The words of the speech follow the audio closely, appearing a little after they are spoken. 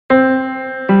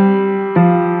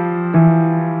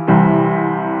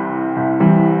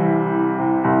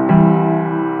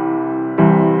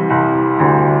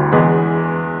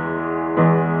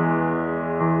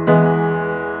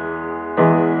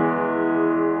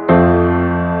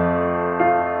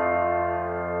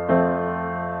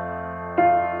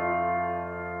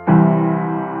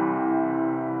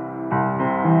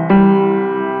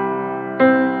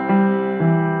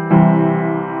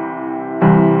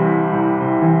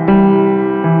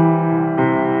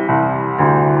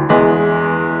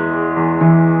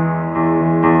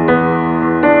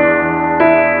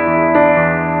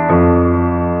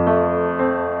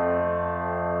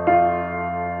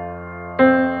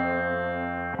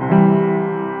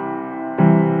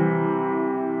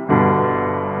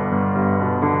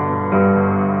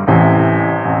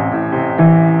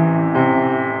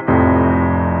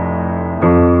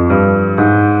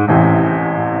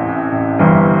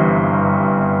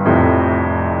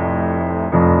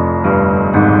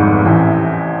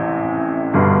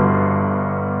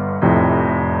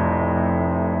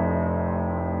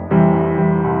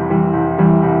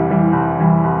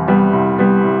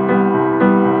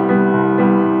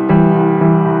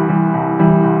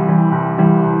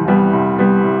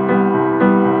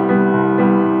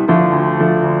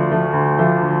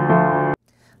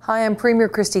Hi, I'm Premier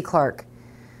Christy Clark.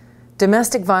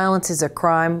 Domestic violence is a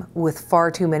crime with far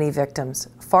too many victims,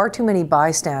 far too many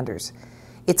bystanders.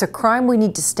 It's a crime we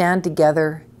need to stand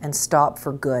together and stop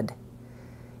for good.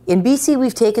 In BC,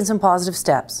 we've taken some positive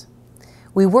steps.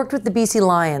 We worked with the BC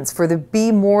Lions for the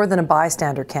Be More Than a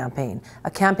Bystander campaign, a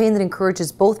campaign that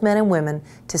encourages both men and women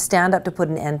to stand up to put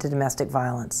an end to domestic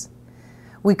violence.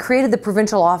 We created the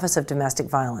Provincial Office of Domestic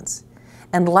Violence.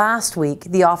 And last week,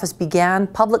 the office began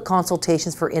public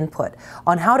consultations for input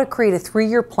on how to create a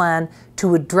 3-year plan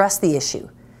to address the issue.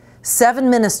 7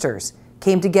 ministers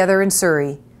came together in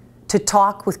Surrey to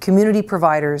talk with community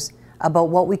providers about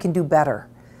what we can do better.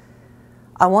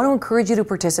 I want to encourage you to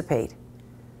participate.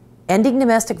 Ending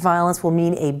domestic violence will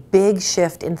mean a big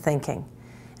shift in thinking.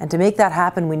 And to make that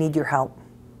happen, we need your help.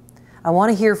 I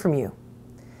want to hear from you.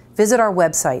 Visit our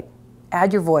website,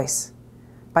 add your voice.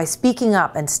 By speaking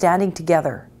up and standing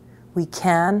together, we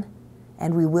can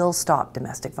and we will stop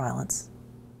domestic violence.